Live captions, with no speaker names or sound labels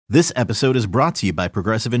This episode is brought to you by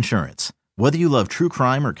Progressive Insurance. Whether you love true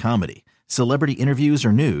crime or comedy, celebrity interviews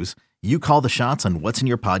or news, you call the shots on what's in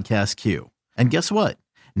your podcast queue. And guess what?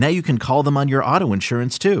 Now you can call them on your auto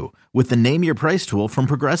insurance too with the Name Your Price tool from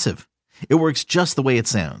Progressive. It works just the way it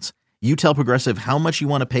sounds. You tell Progressive how much you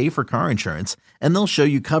want to pay for car insurance, and they'll show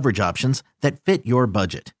you coverage options that fit your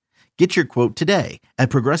budget. Get your quote today at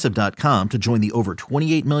Progressive.com to join the over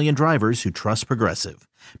 28 million drivers who trust Progressive.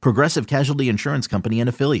 Progressive Casualty Insurance Company and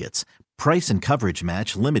Affiliates. Price and coverage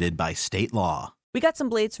match limited by state law. We got some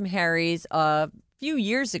blades from Harry's a few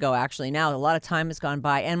years ago, actually. Now, a lot of time has gone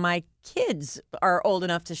by, and my kids are old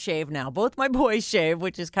enough to shave now. Both my boys shave,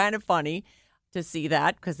 which is kind of funny to see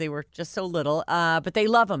that because they were just so little. But they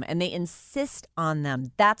love them, and they insist on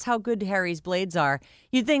them. That's how good Harry's blades are.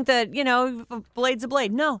 You'd think that, you know, a blade's a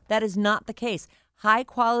blade. No, that is not the case. High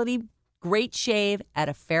quality, great shave at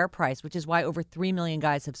a fair price, which is why over 3 million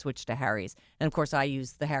guys have switched to Harry's. And, of course, I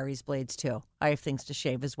use the Harry's blades, too. I have things to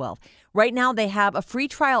shave as well. Right now, they have a free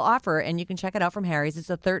trial offer, and you can check it out from Harry's. It's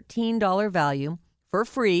a $13 value for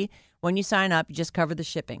free. When you sign up, you just cover the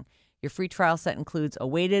shipping. Your free trial set includes a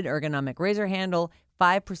weighted ergonomic razor handle,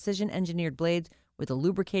 5 precision-engineered blades with a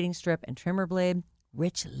lubricating strip and trimmer blade,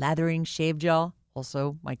 rich lathering shave gel,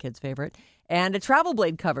 also my kid's favorite, and a travel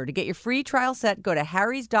blade cover. To get your free trial set, go to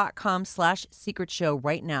harrys.com/secret show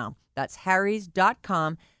right now. That's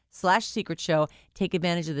harrys.com/secret show. Take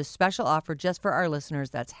advantage of this special offer just for our listeners.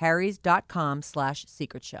 That's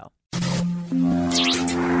harrys.com/secret show.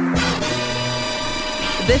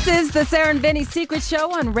 This is the Sarah and Vinny Secret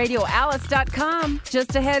Show on RadioAlice.com.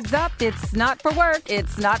 Just a heads up, it's not for work,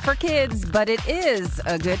 it's not for kids, but it is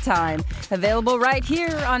a good time. Available right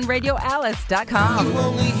here on RadioAlice.com. You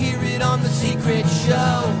only hear it on the Secret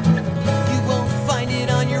Show. You won't find it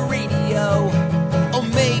on your radio. Or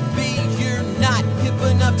maybe you're not hip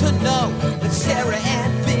enough to know that Sarah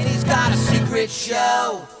and Vinny's got a secret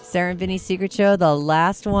show. Sarah and Vinny's Secret Show, the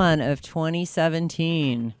last one of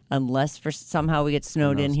 2017. Unless for somehow we get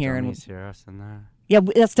snowed in here. And hear us in there. Yeah,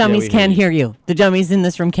 that's dummies we can't hear hear you. The dummies in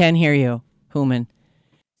this room can't hear you. Human.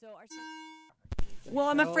 Well,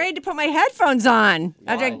 I'm afraid to put my headphones on.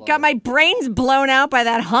 I got my brains blown out by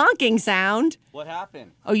that honking sound. What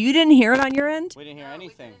happened? Oh, you didn't hear it on your end? We didn't hear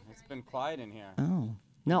anything. It's been quiet in here. Oh.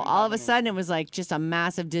 No, all of a sudden it was like just a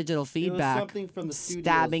massive digital feedback something from the studios,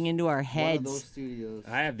 stabbing into our one of heads. those studios.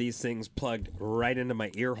 I have these things plugged right into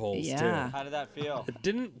my ear holes, Yeah. too. How did that feel? It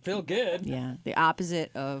didn't feel good. Yeah, the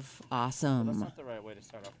opposite of awesome. That's not the right way to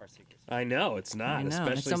start off our secrets. I know, it's not. I know. It's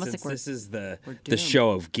Especially almost since like this is the doomed.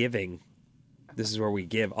 show of giving. This is where we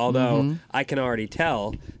give. Although, I can already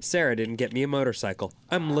tell Sarah didn't get me a motorcycle.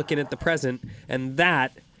 I'm looking at the present, and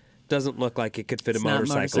that doesn't look like it could fit It's a not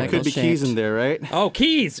motorcycle. motorcycle There could be keys in there, right? Oh,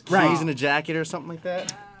 keys! Right. Keys in a jacket or something like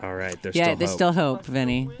that. All right, there's Yeah, still there's hope. still hope,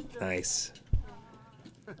 Vinny. Nice.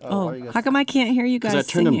 Oh, how come I can't hear you guys Because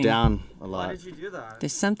I turned singing? them down a lot. Did you do that?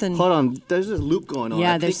 There's something. Hold on, there's a loop going on.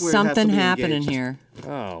 Yeah, I there's think we have something somebody happening engaged. here.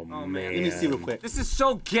 Oh, man. man. Let me see real quick. This is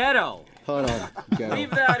so ghetto. Hold on. Go.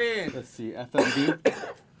 Leave that in. Let's see. FMB.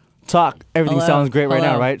 Talk. Everything Hello? sounds great right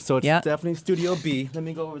Hello? now, right? So it's Yep. definitely Studio B. Let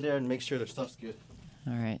me go over there and make sure their stuff's good.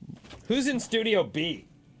 All right. Who's in Studio B?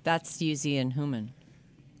 That's Yuzi and Human.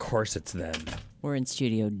 Of course it's them. We're in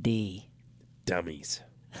Studio D. Dummies.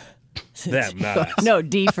 Them, not us. No,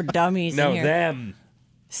 D for dummies. No, in here. them.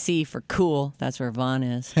 C for cool. That's where Vaughn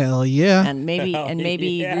is. Hell yeah. And maybe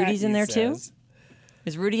Yeah, Rudy's in he there too. says.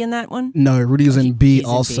 Is Rudy in that one? No, Rudy's in B He's in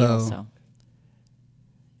also.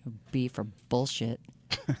 B for bullshit.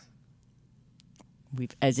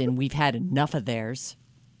 We've had enough of theirs.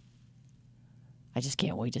 I just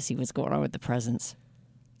can't wait to see what's going on with the presents.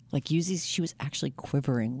 Like Yuzi, she was actually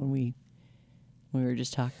quivering when we were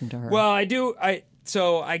just talking to her. Well, I do.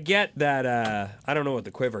 So I get that. I don't know what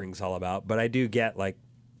the quivering's all about, but I do get like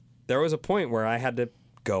there was a point where I had to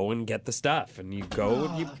go and get the stuff, and you go.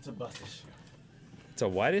 It's a bus issue. It's a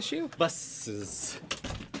what issue? Buses.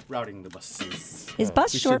 Routing the buses. Is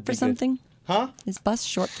bus we short should for be good. something? Huh? Is bus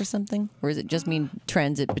short for something? Or does it just mean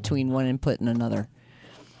transit between one input and another?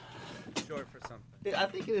 Short for something. Yeah, I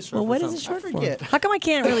think it is short Well, for what is it something. short I for? forget. How come I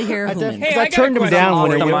can't really hear Human? Hey, Because I I got a turned them question. down I'm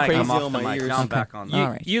when off they the went mic. crazy I'm off on the my mic. ears. Now I'm back on. All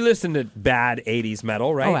right. You listen to bad '80s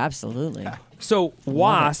metal, right? Oh, absolutely. So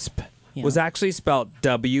WASP Yeah. was actually spelled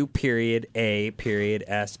W.A.S.P.P.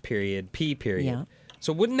 Yeah.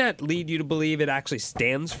 So wouldn't that lead you to believe it actually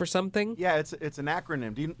stands for something? Yeah, it's an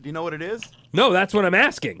acronym. Do you know what it is? No, that's what I'm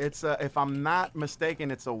asking. It's if I'm not mistaken,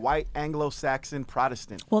 it's a white Anglo-Saxon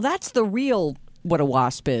Protestant. Well, that's the real what a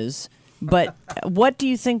WASP is. But what do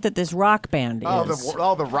you think that this rock band is?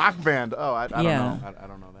 The rock band. Oh, I don't Yeah. know. I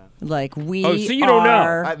don't know that. Like we Oh, so you don't know.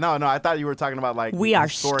 are, No, I thought you were talking about like we are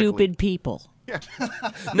historically. stupid people.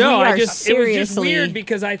 No, We I are just it was just seriously- weird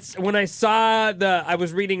because when I saw I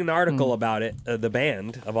was reading an article about it, the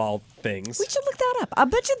band of all things, We should look that up. I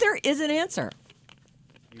bet you there is an answer.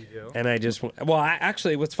 and I just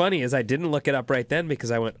actually, what's funny is I didn't look it up right then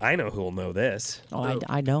because I went, I know who will know this. Oh,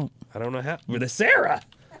 I don't. I don't know how. With a Sarah.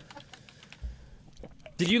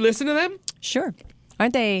 Did you listen to them? Sure.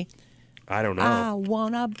 Aren't they? I don't know. I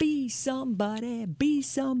wanna be somebody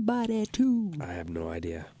too. I have no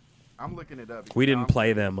idea. I'm looking it up. We didn't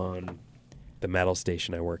play them on the metal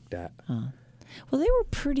station I worked at. Well, they were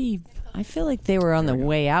pretty. I feel like they were on the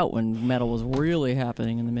way out when metal was really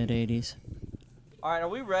happening in the mid '80s. All right, are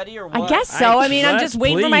we ready or what? I guess so. I mean, I'm just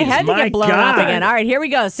waiting for my please, head to my get blown up God. again. All right, here we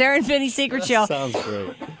go. Sarah and Vinny's Secret Show. Sounds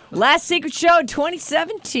great. Last Secret Show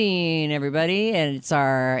 2017, everybody. And it's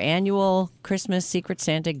our annual Christmas Secret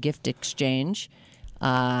Santa gift exchange.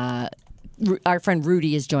 Our friend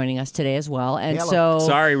Rudy is joining us today as well. And Hello. so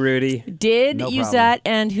Sorry, Rudy. did No Yuzette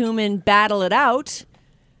and Human battle it out?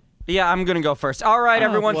 Yeah, I'm going to go first. All right,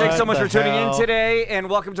 everyone, thanks so what much for the tuning in hell? today, and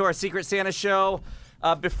welcome to our Secret Santa show.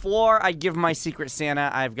 Before I give my Secret Santa,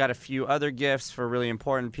 I've got a few other gifts for really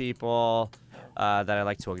important people that I'd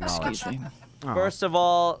like to acknowledge. First of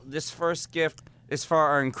all, this first gift is for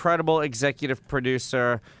our incredible executive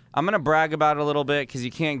producer. I'm going to brag about it a little bit because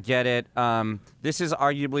you can't get it. This is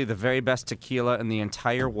arguably the very best tequila in the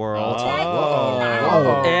entire world.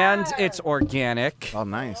 And it's organic. Oh,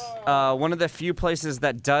 nice. One of the few places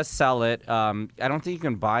that does sell it, I don't think you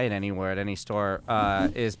can buy it anywhere at any store,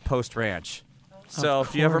 is Post Ranch. So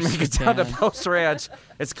if you ever course make you it down to can. Post Ranch,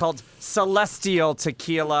 it's called Celestial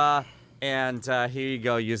Tequila. And here you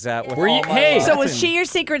go, use that. With Were you- all my hey, love. So was she your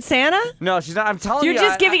Secret Santa? No, she's not. I'm telling You're you.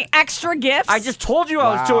 just I- giving extra gifts? I just told you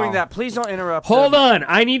I was Wow. doing that. Please don't interrupt. Hold them. on.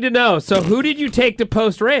 I need to know. So who did you take to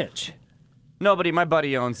Post Ranch? Nobody. My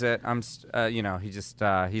buddy owns it. He just,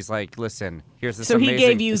 he's like, listen, here's this So he amazing.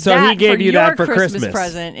 gave you So that he gave for you your that for Christmas Christmas.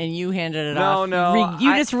 present, and you handed it No, off. no,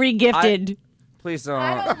 You I- just re-gifted. Please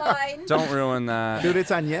don't. Don't ruin that. Dude, it's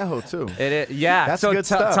añejo too. Yeah. That's so good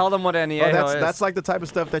stuff. tell them what añejo Oh, is. that's like the type of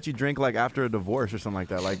stuff that you drink like after a divorce or something like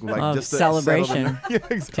that. Like Oh, just to settle celebration. the- Yeah,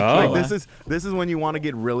 exactly. Oh. Like this is when you want to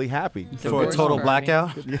get really happy. For a total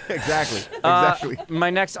blackout? Yeah, exactly. Exactly. My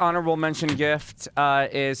next honorable mention gift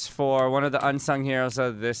is for one of the unsung heroes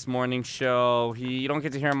of this morning show. You don't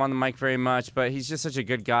get to hear him on the mic very much, but he's just such a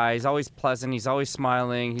good guy. He's always pleasant. He's always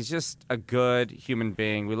smiling. He's just a good human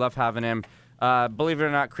being. We love having him. Believe it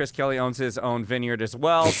or not, Chris Kelly owns his own vineyard as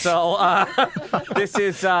well. So this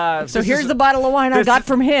is. So here's the bottle of wine I this got is-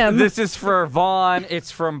 from him. This is for Vaughn.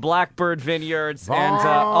 It's from Blackbird Vineyards. And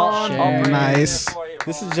I'll bring it in Nice. for you,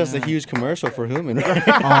 This is Vaughn. just a huge commercial for Human. This is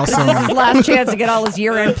his last chance to get all his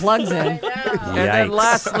year-end plugs in. And then Yikes.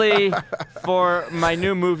 lastly, for my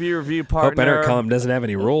new movie review Hope partner. Entercom doesn't have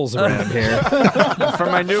any rules around here. For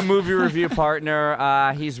my new movie review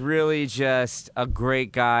partner, he's really just a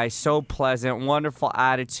great guy, so pleasant, wonderful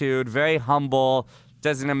attitude, very humble,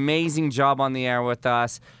 does an amazing job on the air with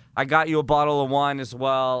us. I got you a bottle of wine as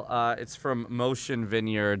well. It's from Motion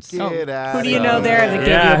Vineyards. Get out Who do you know there that gave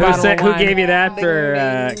you Yeah, a bottle of who wine? gave you that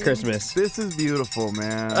for Christmas? This is beautiful,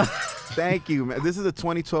 man. Thank you, man. This is a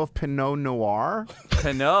 2012 Pinot Noir.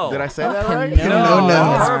 Pinot. Did I say that right? Pinot No,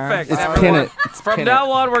 No. perfect. It's everyone. Pinot. It's From Pinot.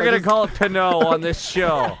 now on, we're gonna call it Pinot on this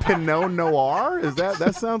show. Pinot Noir? Is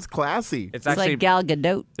that sounds classy? It's It's actually like Gal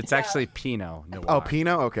Gadot. it's actually Pinot Noir. Oh,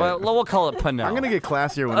 Pinot? Okay. But we'll call it Pinot. I'm gonna get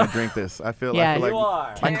classier when I drink this. I feel Yeah, like You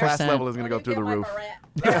are. my class 10%. level is gonna go through the roof.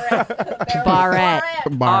 Barrette. All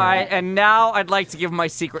right, and now I'd like to give my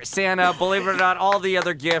Secret Santa. Believe it or not, all the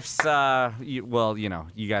other gifts,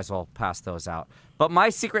 you guys will pass those out. But my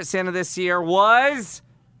Secret Santa this year was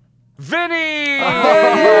Vinny.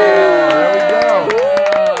 There we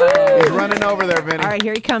go. He's running over there, Vinny. All right,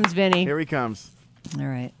 here he comes, Vinny. Here he comes. All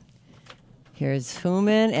right. Here's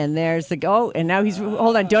Human, and there's the and now he's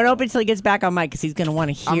hold on. Don't open until he gets back on mic because he's gonna want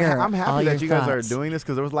to hear. I'm all happy your that you guys are thoughts. doing this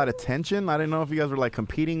because there was a lot of tension. I didn't know if you guys were like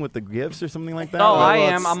competing with the gifts or something like that. Oh, Or- I Well,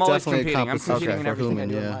 am. it's I'm always definitely a competing. I'm competing competition in for everything I Human,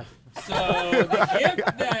 do in yeah. life. So the gift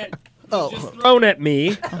that was just thrown at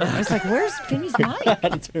me I was like, "Where's Vinny's mic?"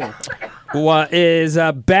 is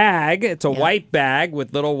a bag. It's a white bag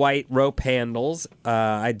with little white rope handles.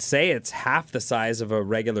 I'd say it's half the size of a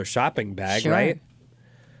regular shopping bag, Sure. right?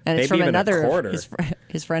 And it's Maybe from even a another. quarter.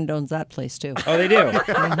 His friend owns that place too. Oh, they do.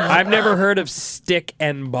 I've never heard of Stick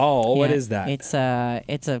and Ball. What Yeah, is that?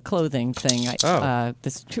 It's a clothing thing. Oh.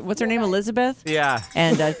 What's her name? Elizabeth. Yeah.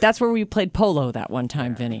 And that's where we played polo that one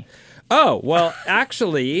time, Vinny. Oh, well,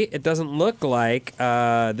 actually, it doesn't look like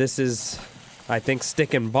this is, I think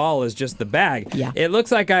Stick and Ball is just the bag. Yeah. It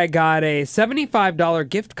looks like I got a $75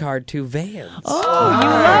 gift card to Vans. Oh, you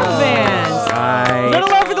love Vans.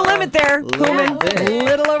 Little over the limit there, Hooman.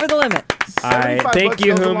 Little over the limit. Thank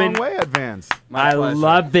you, goes a long Hooman. way, Advance. I pleasure.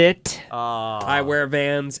 love it. I wear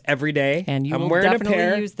Vans every day. And you I'm will wearing definitely a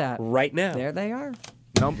pair use that. right now. There they are.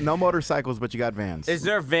 No motorcycles, but you got Vans. Is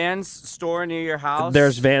there a Vans store near your house?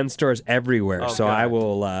 There's Van stores everywhere, so Okay. I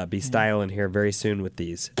will be styling here very soon with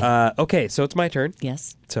these. Okay, so it's my turn.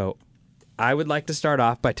 Yes. So I would like to start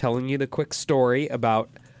off by telling you the quick story about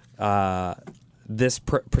this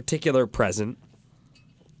particular present.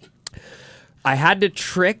 I had to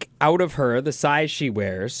trick out of her the size she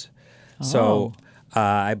wears. So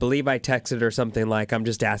I believe I texted her something like, I'm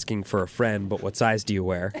just asking for a friend, but what size do you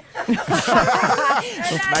wear?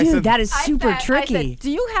 Dude, that is super I tricky. said,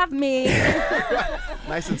 do you have me?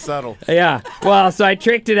 Nice and subtle. Yeah. Well, so I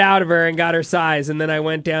tricked it out of her and got her size, and then I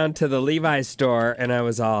went down to the Levi's store, and I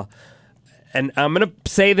was all, and I'm going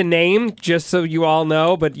to say the name just so you all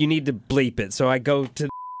know, but you need to bleep it. So I go to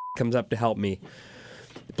comes up to help me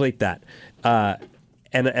bleep that.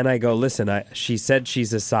 And I go, listen, she said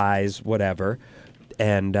she's a size whatever,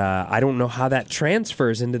 and I don't know how that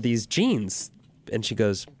transfers into these jeans. And she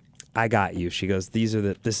goes, I got you. She goes, this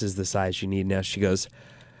is the size you need. Now she goes,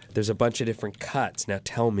 there's a bunch of different cuts. Now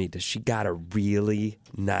tell me, does she got a really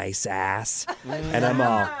nice ass? And I'm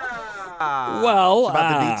all, well, It's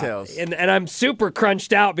about the details. and I'm super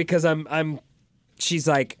crunched out because she's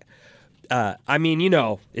like, I mean,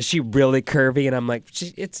 is she really curvy? And I'm like,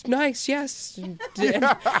 it's nice, yes.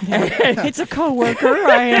 It's a coworker.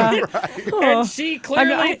 And she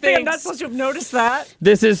clearly I'm thinks not supposed to have noticed that.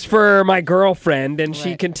 this is for my girlfriend, and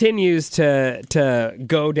she continues to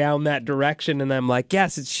go down that direction. And I'm like,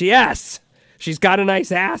 yes, she's got a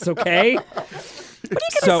nice ass, okay? What are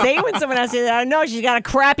you gonna say when someone asks you that? I know she's got a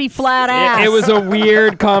crappy flat ass. It was a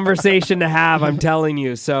weird conversation to have, I'm telling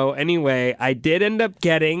you. So anyway, I did end up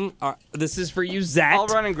getting, this is for you, Zach. I'll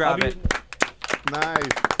run and grab it. Nice.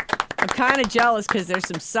 I'm kind of jealous because there's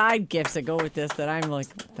some side gifts that go with this that I'm like,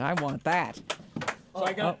 I want that. So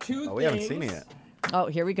I got two Oh, we haven't seen it yet. Oh,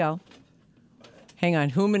 here we go. Hang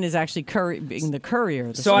on, Hooman is actually being the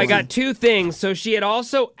courier. So I got two things. So she had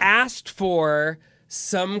also asked for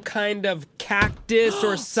some kind of cactus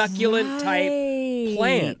or succulent type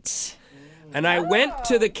plant. And I went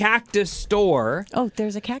to the cactus store. Oh,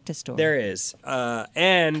 there's a cactus store. There is.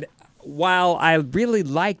 And while I really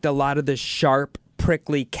liked a lot of the sharp,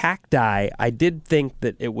 prickly cacti, I did think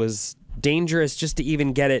that it was dangerous just to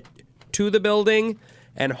even get it to the building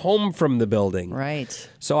and home from the building. Right.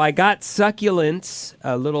 So I got succulents,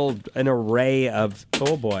 an array of,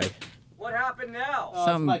 oh boy. What happened now?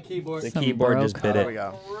 The keyboard just bit There we it.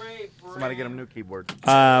 go. Somebody get him a new keyboard.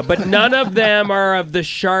 But none of them are of the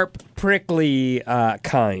sharp, prickly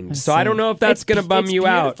kind. So I don't know if that's going to bum it's you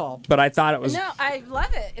beautiful. out. But I thought it was. No, I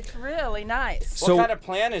love it. It's really nice. So what kind of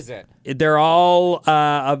plant is it? they're all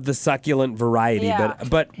of the succulent variety. Yeah.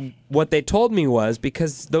 But what they told me was,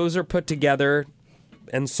 because those are put together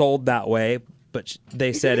and sold that way, but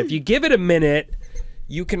they said if you give it a minute,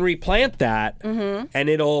 you can replant that,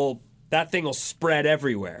 and that thing will spread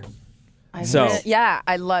everywhere. Yeah,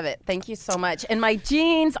 I love it. Thank you so much. And my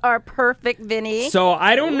jeans are perfect, Vinny. So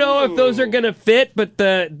I don't know if those are gonna fit, but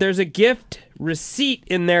there's a gift receipt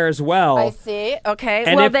in there as well. I see. Okay.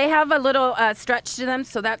 And well, if- they have a little stretch to them,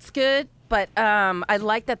 so that's good. But I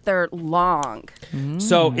like that they're long.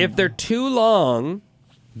 So if they're too long,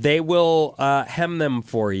 they will hem them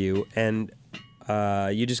for you, and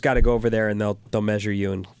you just got to go over there and they'll measure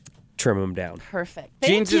you and trim them down. Perfect.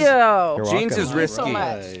 Thank Jeans you. is- You're Jeans welcome. is risky. so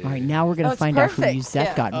much. All right, now we're going Oh, to it's find out who perfect. Yuzette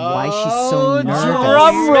Yeah. got and why she's so nervous.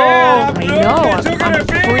 Drum roll! I know, I'm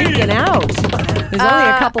freaking out. There's only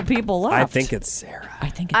a couple people left. I think it's Sarah. I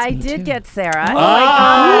think it's I me did too. get Sarah.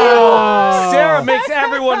 Sarah makes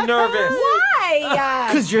everyone nervous. Why?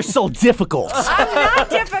 Because you're so difficult. I'm not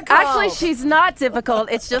difficult. Actually, she's not difficult.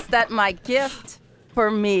 It's just that my gift for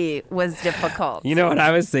me was difficult. You know what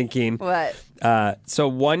I was thinking? What? So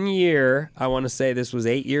 1 year, I want to say this was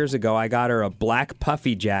 8 years ago, I got her a black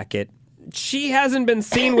puffy jacket. She hasn't been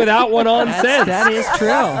seen without one on since. That is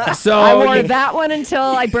true. So I wore that one until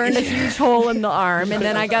I burned a huge hole in the arm, and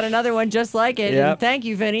then I got another one just like it. Yep. And thank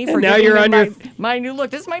you, Vinny, for now giving you're me on your my new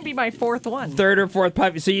look. This might be my fourth one. third or fourth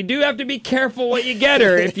puppy. So you do have to be careful what you get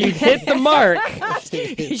her. If you hit the mark.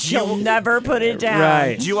 She'll never put it down.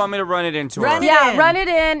 Right. Do you want me to run it into Run her? it Yeah, in. run it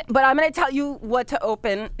in, but I'm going to tell you what to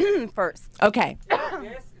open first. Okay.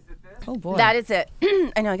 Oh boy. That is it.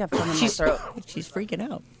 I know I got foam in my throat. She's freaking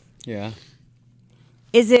out. Yeah.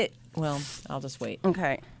 Is it Well, I'll just wait.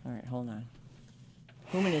 Okay. All right, hold on.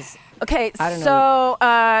 Human is Okay, I don't know.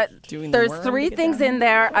 so doing the there's worm 3 to get things down. in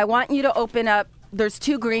there. I want you to open up. There's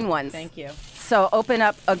 2 green ones. Thank you. So open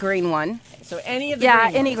up a green one. So any of the Yeah,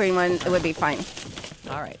 green any ones. green one it would be fine.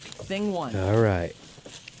 All right, thing 1. All right.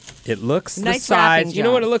 It looks the Nice size. wrapping You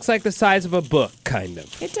know what? job. It looks like the size of a book, kind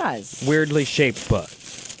of. It does. Weirdly shaped book.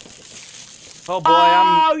 Oh boy,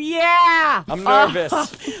 Oh yeah! I'm nervous.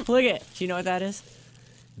 Look at. Do you know what that is?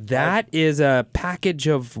 That is a package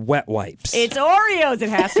of wet wipes. It's Oreos. It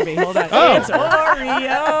has to be. Hold on. Oh. It's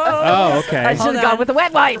Oreos. Oh, okay. I should Hold have gone on. with the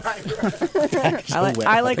wet wipes.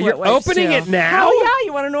 I like You're wet wipes, opening too. it now? Oh yeah,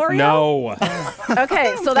 you want an Oreo? No.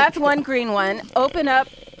 Okay, so that's one green one. Open up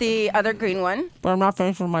the other green one. But I'm not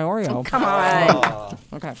finished with my Oreo. Come on.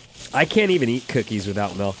 Okay. I can't even eat cookies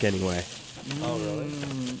without milk anyway. Oh really?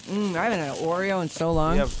 I haven't had an Oreo in so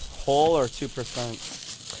long. You have whole or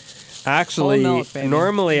 2%? Actually, Whole milk, baby.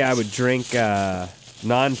 normally I would drink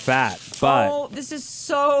non-fat, but Oh, this is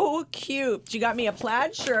so cute. She got me a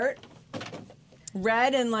plaid shirt.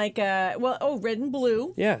 Red and like red and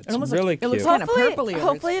blue. Yeah, It it's almost really It looks cute. kind of purpley.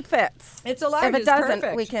 Hopefully it fits. It's a large. If it it's doesn't,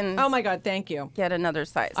 perfect. we can- Oh my God! Thank you. Get another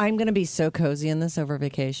size. I'm gonna be so cozy in this over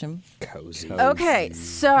vacation. cozy. Okay,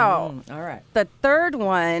 so All right. the third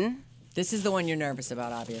one, This is the one you're nervous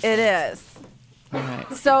about, obviously. it is. All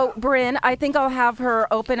right. So, Bryn, I think I'll have her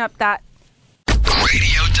open up that.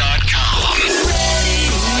 Radio.com.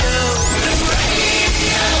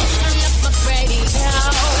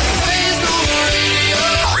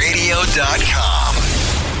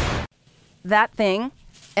 That thing,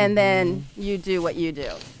 and then you do what you do.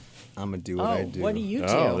 I'm gonna do what I do. What do you do?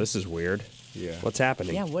 Oh, this is weird. Yeah. What's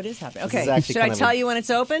happening? Yeah, what is happening? This is Okay, actually should I kind of tell a- you when it's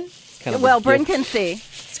open? Kind of Well, a Bryn gift. can see.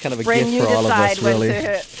 It's kind of a Bryn, gift you for all of decide us, when really. to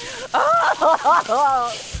hit.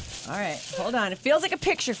 All right, hold on. It feels like a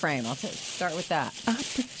picture frame. I'll start with that.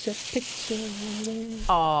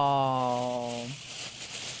 Oh.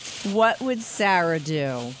 What would Sarah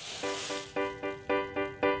do?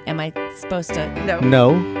 Am I supposed to? No.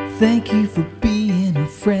 No. Thank you for being a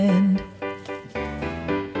friend.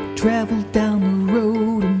 Travel down the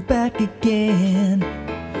road and back again.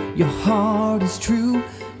 Your heart is true.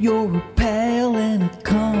 You're a pal and a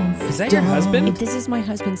confidant. Is that your husband? This is my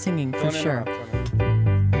husband singing for sure.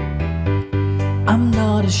 I'm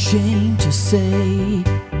not ashamed to say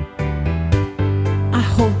I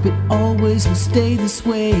hope it always will stay this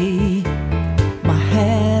way. My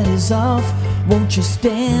hat is off. Won't you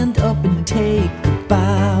stand up and take a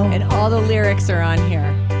bow? And all the lyrics are on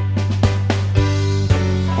here.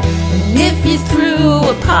 And if you threw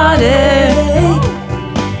a party,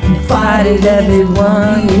 invited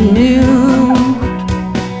everyone you knew,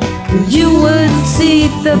 you would see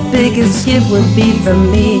the biggest gift would be from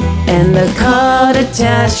me, and the card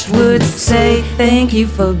attached would say, thank you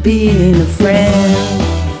for being a friend.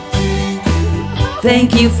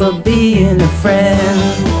 Thank you for being a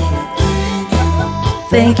friend.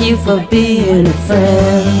 Thank you for being a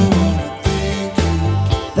friend.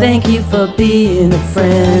 Thank you for being a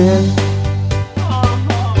friend.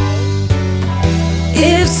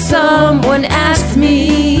 If someone asked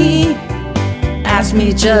me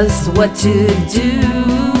just what to do,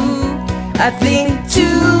 I think to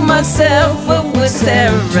myself, what would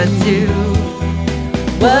Sarah do?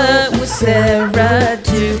 What would Sarah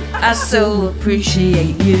do? I so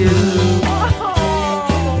appreciate you.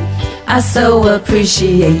 I so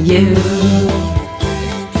appreciate you.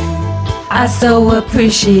 I so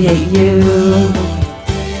appreciate you.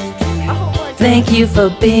 Thank you for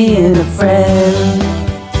being a friend.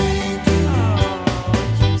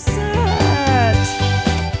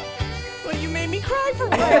 Well, you made me cry for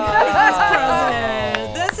my Christmas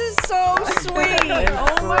present. This is so sweet.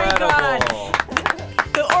 Oh my God.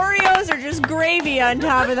 The Oreos are just gravy on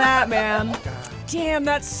top of that, man. Damn,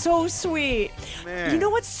 that's so sweet. You know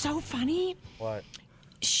what's so funny? What?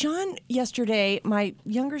 Sean, yesterday, my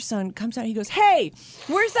younger son comes out. He goes, "Hey,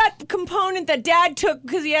 where's that component that Dad took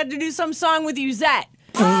because he had to do some song with Uzette?"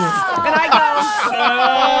 And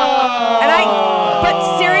I go,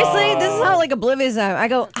 but seriously, this is how like oblivious I am. I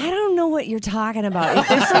go, I don't know what you're talking about. If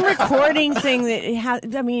there's some recording thing that it has,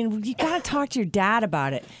 I mean, you got to talk to your dad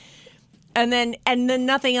about it. And then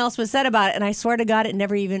nothing else was said about it. And I swear to God, it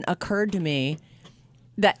never even occurred to me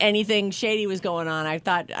that anything shady was going on. I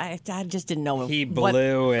thought I just didn't know. He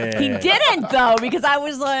blew it. He didn't though, because I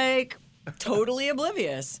was like totally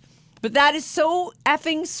oblivious. But that is so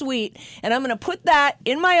effing sweet. And I'm going to put that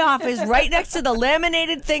in my office right next to the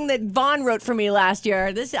laminated thing that Vaughn wrote for me last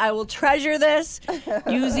year. I will treasure this.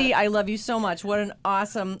 Yuzi, I love you so much. What an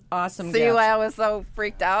awesome See gift. why I was so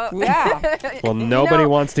freaked out? Yeah. Well, nobody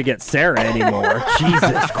wants to get Sarah anymore.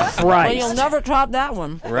 Jesus Christ. Well, you'll never top that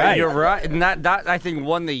one. Right. You're right. And that I think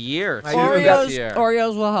won the year.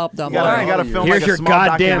 Oreos will help them. You gotta film Here's like your a small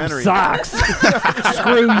goddamn documentary. socks.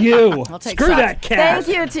 Screw you. I'll take Screw socks. that cat.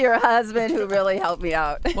 Thank you to your husband who really helped me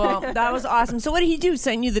out. Well, that was awesome. So what did he do?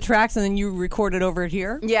 Send you the tracks and then you recorded over it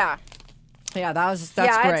here? Yeah. Yeah, that's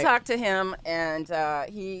yeah, great. I talked to him, and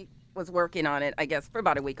he was working on it, I guess, for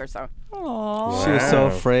about a week or so. Aww. She was so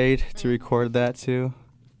afraid to record that too.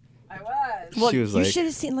 I was. Well, She was you like- should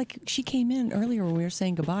have seen, like, she came in earlier when we were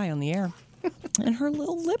saying goodbye on the air. And her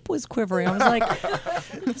little lip was quivering. I was like,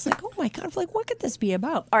 oh my God. I was like, what could this be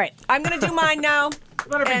about? All right, I'm going to do mine now.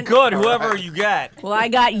 Better be good, whoever you get. Well, I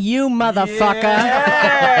got you, motherfucker.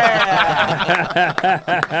 Yeah. All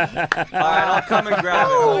right, I'll come and grab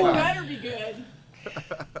it. Hold on. better be good.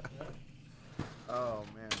 Oh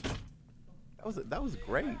man, that was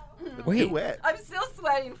great. The Wait. duet. I'm still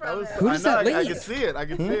sweating from it. Who does that I lead? can see it. I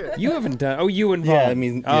can see it. You haven't done. Oh, you and Vaughn. Yeah, I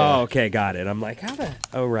mean, Oh, yeah. okay, got it. I'm like, how the?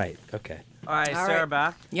 Oh, right. Okay. All right, All Sarah right.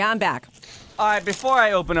 back. Yeah, I'm back. All right, before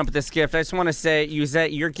I open up this gift, I just want to say,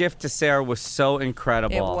 Yuzette, your gift to Sarah was so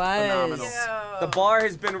incredible. It was. Phenomenal. The bar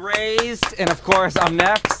has been raised, and of course, I'm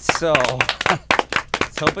next, so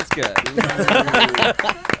let's hope it's good.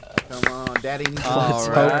 Come on, Daddy needs All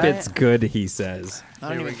some. right. Hope it's good, he says. I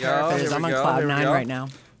don't Here even we care go, if it is. here I'm we on go, cloud here we 9 go. right now.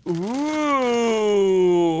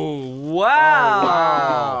 Ooh,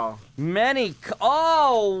 wow.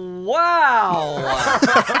 Wow.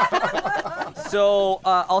 Wow. So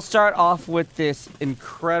I'll start off with this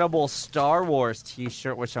incredible Star Wars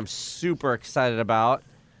T-shirt, which I'm super excited about.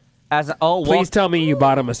 Please tell me you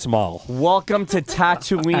bought him a small. Welcome to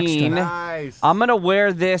Tatooine. Nice. I'm gonna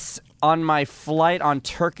wear this on my flight on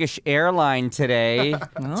Turkish airline today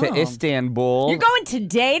to Istanbul. You're going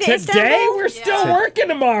today to Today? Istanbul? We're still working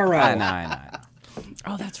tomorrow. I know.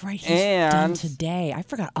 Oh, that's right. He's done And- today. I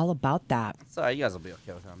forgot all about that. Sorry, you guys will be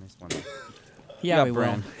okay with this one. Yeah, got we will.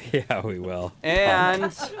 Brand. Yeah, we will.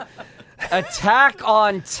 And Attack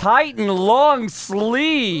on Titan long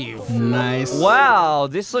sleeve. Nice. Wow,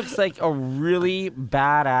 this looks like a really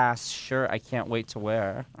badass shirt. I can't wait to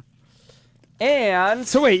wear. And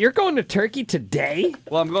So wait, you're going to Turkey today?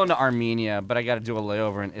 well, I'm going to Armenia, but I got to do a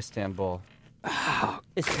layover in Istanbul.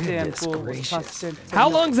 Istanbul, gracious. Constantinople. How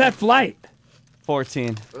long's that flight?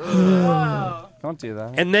 14. Don't do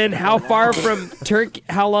that. And then how far from Turkey?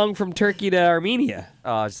 How long from Turkey to Armenia?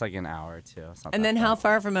 Oh, it's like an hour or two. It's not And that then far. how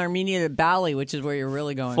far from Armenia to Bali, which is where you're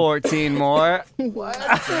really going? 14 more.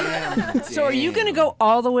 So are you going to go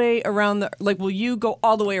all the way around will you go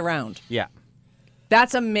all the way around? Yeah.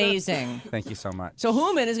 That's amazing. Thank you so much. So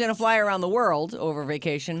Hooman is going to fly around the world over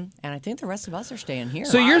vacation, and I think the rest of us are staying here.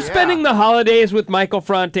 So you're spending the holidays with Michael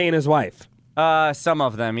Fronte and his wife. Some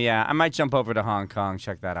of them, yeah. I might jump over to Hong Kong,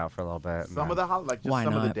 check that out for a little bit. Some of the like just Why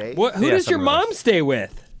some of not? the days. What? Who Yeah, does your some of mom those. stay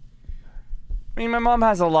with? I mean, my mom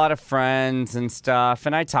has a lot of friends and stuff,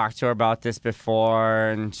 and I talked to her about this before,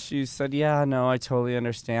 and she said, "Yeah, no, I totally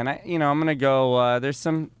understand. I'm gonna go. There's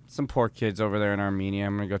some poor kids over there in Armenia.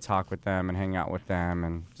 I'm gonna go talk with them and hang out with them,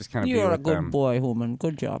 and just kind of be You're a with good them." boy, Hooman.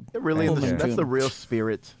 Good job. It really is. Thank you. That's the real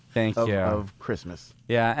spirit Thank of, you. of Christmas.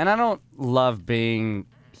 Yeah, and I don't love being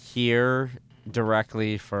here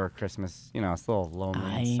directly for Christmas. You know, it's a little lonely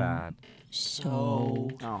and I'm- sad. So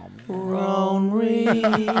Oh,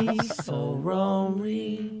 lonely, so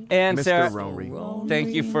lonely. And Mr. Sarah, Rory.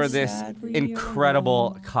 thank you for this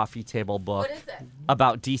incredible coffee table book What is it?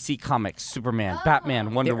 about DC Comics, Superman,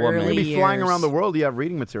 Batman, Wonder The Woman. early You'll be flying years. around the world. You have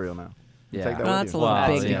reading material now. You Yeah. take that Oh, with that's a you. little Wow,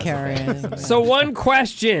 big to yeah. carry. So one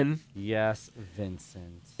question: Yes,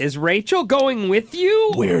 Vincent. is Rachel going with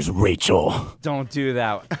you? Where's Rachel? Don't do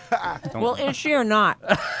that. Don't, Well, is she or not?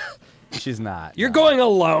 she's not. You're no. going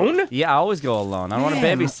alone? Yeah, I always go alone. I don't want to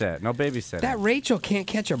Man. babysit. No babysitting. That Rachel can't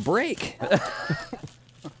catch a break.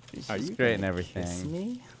 She's great and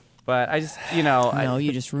everything. But I just, No,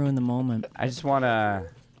 you just ruined the moment. I just want to,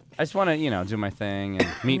 do my thing and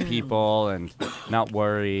meet people and not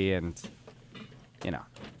worry and,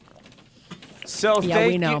 So Yeah,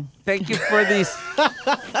 we know. Thank you for these.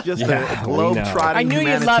 Just Yeah, a we globe know. trotting I knew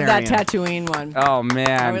you'd love that humanitarian. Tatooine one. Oh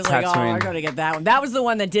man, I was like, oh, I Tatooine. gotta get that one. That was the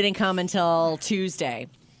one that didn't come until Tuesday.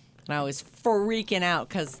 And I was freaking out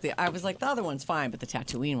because I was like, the other one's fine, but the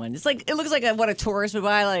Tatooine one, it's like, it looks like what a tourist would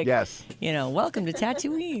buy. Like, Yes. Welcome to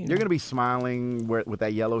Tatooine. You're gonna be smiling with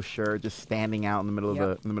that yellow shirt, just standing out in the middle of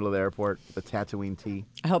the airport, the Tatooine tee.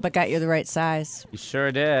 I hope I got you the right size. You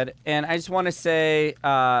sure did. And I just want to say,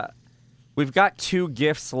 we've got 2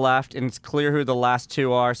 gifts left, and it's clear who the last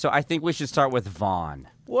 2 are. So I think we should start with Vaughn.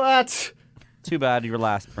 What? Too bad you're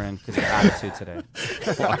last, Bryn, because your attitude today.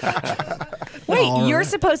 Wait, you're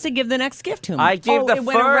supposed to give the next gift to him. I gave the it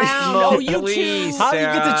went first. around. No, Oh, you please, choose. How do you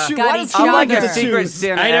get to choose? Got Why each does I'm other. like get a to secret choose?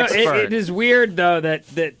 Santa I know expert. it is weird though that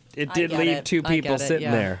it did get leave it. 2 I people get it, sitting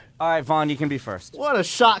yeah. there. All right, Vaughn, you can be first. What a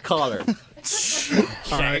shot caller. He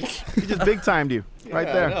just big timed you right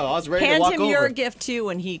there. No, I was ready to Hand walk him over. your gift too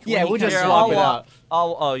when he. Yeah, when he we'll just comes swap over. it out.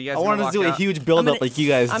 Oh, you guys. I wanted to do a huge build I'm up gonna- like you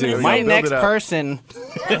guys I'm do. gonna My say- next Build it up. person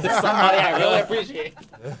is somebody I really appreciate.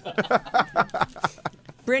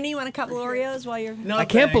 Brittany, you want a couple Oreos while you're? No, I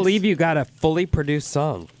can't believe you got a fully produced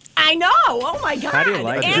song. I know. Oh my god. How do you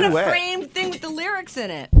like and it? a Duet. framed thing with the lyrics in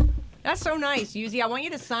it. That's so nice, Yuzi. I want you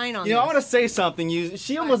to sign on You know, I this. want to say something.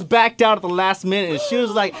 She almost backed out at the last minute, and she was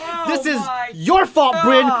like, "This is my your fault,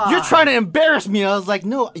 Bryn. You're trying to embarrass me." I was like,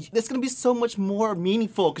 "No, it's gonna be so much more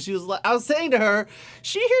meaningful." Because she was like, I was saying to her,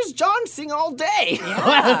 she hears John sing all day.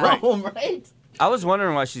 Yeah. right. I was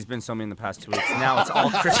wondering why she's been so mean the past 2 weeks. Now it's all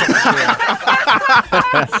crystal clear.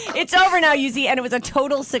 It's over now, Yuzi, and it was a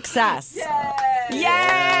total success. Yay!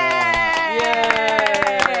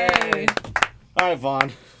 Yay! All right,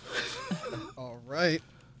 Vaughn. All right.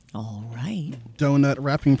 Donut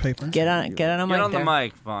wrapping paper. Get on Get on mic the there.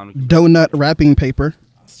 mic, Vaughn. Donut wrapping paper.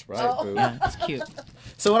 That's right, boo. Yeah, it's cute.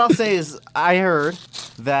 So what I'll say is, I heard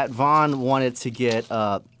that Vaughn wanted to get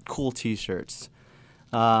cool T-shirts.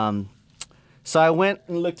 So I went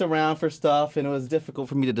and looked around for stuff, and it was difficult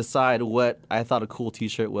for me to decide what I thought a cool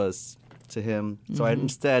T-shirt was to him. So I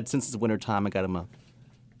instead, since it's winter time, I got him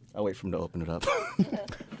I'll wait for him to open it up.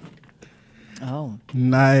 Oh.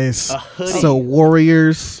 Nice. hoodie. So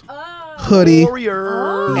Warriors hoodie.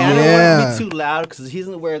 Warrior. And I don't want Yeah. it to be too loud because he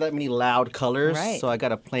doesn't wear that many loud colors. Right. So I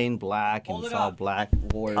got a plain black, and it's all black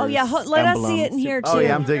Warriors. Oh yeah, let us see it in emblems. here too. Oh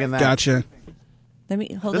yeah, I'm digging that. Gotcha. Let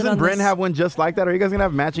me hold it Doesn't on Bryn this. have one just like that? Are you guys gonna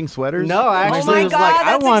have matching sweaters? No, I Oh actually my was god, like,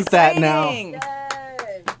 I that's want exciting. that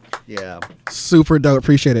now. Yeah. Super dope.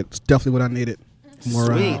 Appreciate it. It's definitely what I needed. More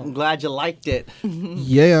Sweet. I'm glad you liked it.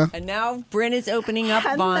 Yeah. And now Bryn is opening up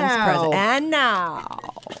And Vaughn's now. present. And now.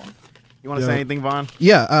 You want to say anything, Vaughn?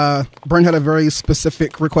 Yeah. Bryn had a very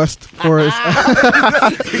specific request for his.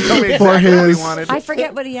 He told me For exactly what he his- wanted. I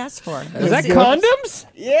forget what he asked for. Is that condoms?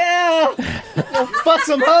 Yeah. We'll fuck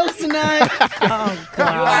some hoes tonight. Oh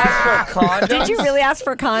god. Did you really ask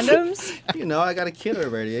for condoms? You know, I got a kid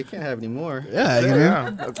already. I can't have any more. Yeah, you know. Yeah.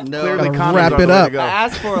 No. Clearly, Gotta condoms wrap are the it way to up. go. I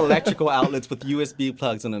asked for electrical outlets with USB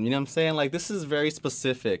plugs in them. You know what I'm saying? Like, this is very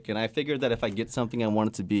specific. And I figured that if I get something, I want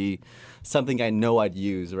it to be something I know I'd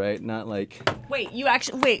use, right? Not like... Wait,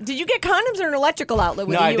 did you get condoms or an electrical outlet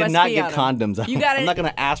with No, a I USB did not get on them? condoms. You got I'm it. not going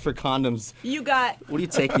to ask for condoms. You got What do you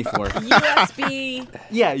take me for? USB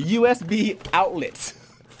Yeah, USB outlets.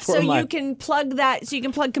 so you can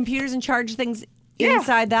plug computers and charge things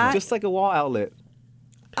inside that. Just like a wall outlet.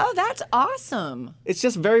 Oh, that's awesome. It's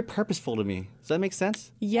just very purposeful to me. Does that make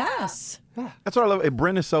sense? Yes. That's what I love.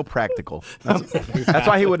 Bryn is so practical. That's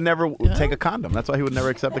why he would never take a condom. That's why he would never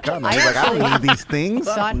accept a condom. He's like, I don't need these things.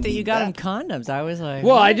 Thought that you got him condoms. I was like,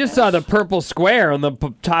 Well, I just saw the purple square on the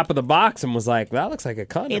top of the box and was like, that looks like a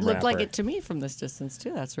condom it looked like wrapper. it to me from this distance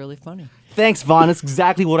too. That's really funny. Thanks, Vaughn. It's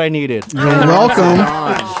exactly what I needed. You're welcome.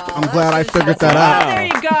 I'm glad I figured that out. There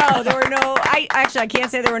you go. There were no. I can't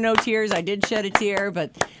say there were no tears. I did shed a tear,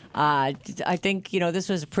 but I think this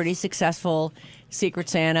was a pretty successful Secret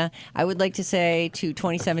Santa. I would like to say to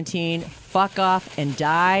 2017, fuck off and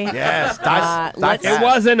die. Yes, let's- It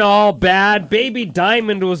wasn't all bad. Baby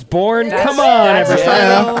Diamond was born. Come on, That's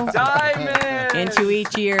everybody. true. Diamond! Into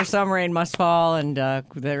each year, some rain must fall, and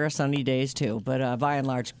there are sunny days too. But by and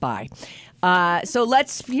large, bye. So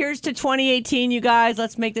here's to 2018, you guys.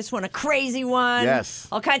 Let's make this one a crazy one. Yes.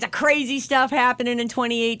 All kinds of crazy stuff happening in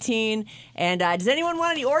 2018. And does anyone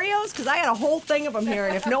want any Oreos? Because I got a whole thing of them here,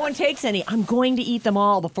 and if no one takes any, I'm going to eat them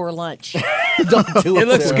all before lunch. Don't do it. It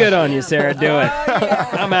looks Sarah. good on you, Sarah. Do it.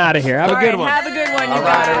 I'm out of here. Have All a good right, one. have a good one, you All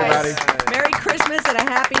right, guys. everybody. Merry Christmas and a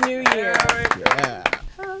Happy New Year. Yeah.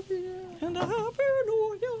 And a Happy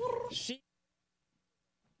New Year.